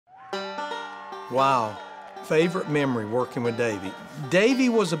Wow. Favorite memory working with Davey. Davey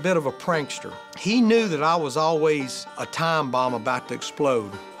was a bit of a prankster. He knew that I was always a time bomb about to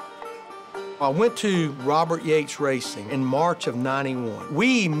explode. I went to Robert Yates Racing in March of '91.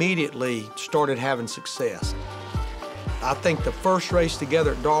 We immediately started having success. I think the first race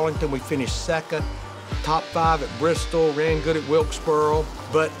together at Darlington, we finished second, top 5 at Bristol, ran good at Wilkesboro,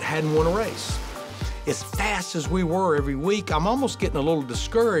 but hadn't won a race. As fast as we were every week, I'm almost getting a little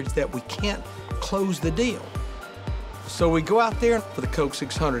discouraged that we can't close the deal. So we go out there for the Coke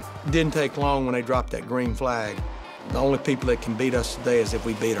 600. Didn't take long when they dropped that green flag. The only people that can beat us today is if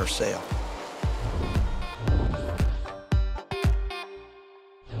we beat ourselves.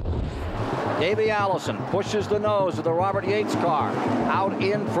 Davey Allison pushes the nose of the Robert Yates car out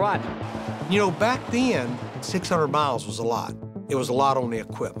in front. You know, back then, 600 miles was a lot. It was a lot on the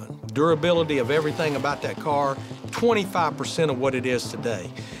equipment. Durability of everything about that car, 25% of what it is today.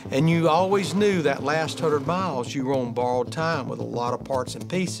 And you always knew that last 100 miles you were on borrowed time with a lot of parts and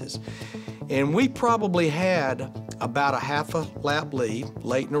pieces. And we probably had about a half a lap lead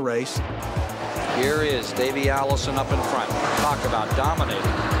late in the race. Here is Davey Allison up in front. Talk about dominating.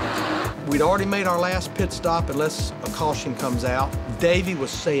 We'd already made our last pit stop unless a caution comes out. Davey was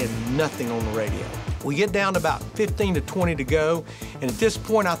saying nothing on the radio. We get down to about 15 to 20 to go, and at this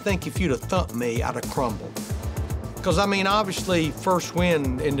point, I think if you'd have thumped me, I'd have crumbled. Because, I mean, obviously, first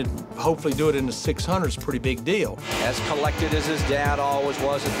win and to hopefully do it in the 600 is a pretty big deal. As collected as his dad always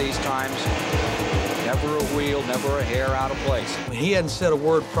was at these times. Never a wheel, never a hair out of place. He hadn't said a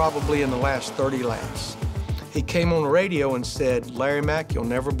word probably in the last 30 laps. He came on the radio and said, "Larry Mack, you'll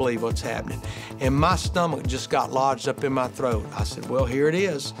never believe what's happening." And my stomach just got lodged up in my throat. I said, well, here it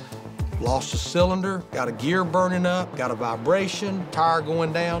is. Lost a cylinder, got a gear burning up, got a vibration, tire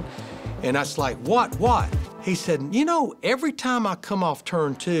going down. And I was like, what? He said, you know, every time I come off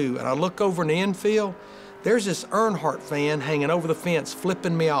turn 2 and I look over in the infield, there's this Earnhardt fan hanging over the fence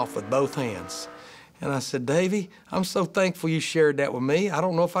flipping me off with both hands. And I said, Davey, I'm so thankful you shared that with me. I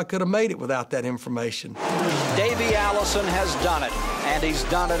don't know if I could have made it without that information. Davey Allison has done it, and he's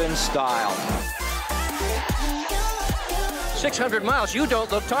done it in style. 600 miles, you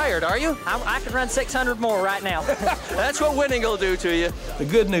don't look tired, are you? I could run 600 more right now. That's what winning will do to you. The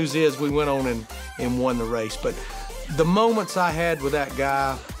good news is we went on and won the race, but the moments I had with that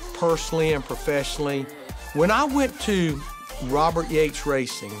guy, personally and professionally, when I went to Robert Yates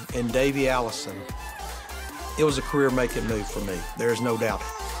Racing and Davey Allison, it was a career-making move for me. There's no doubt.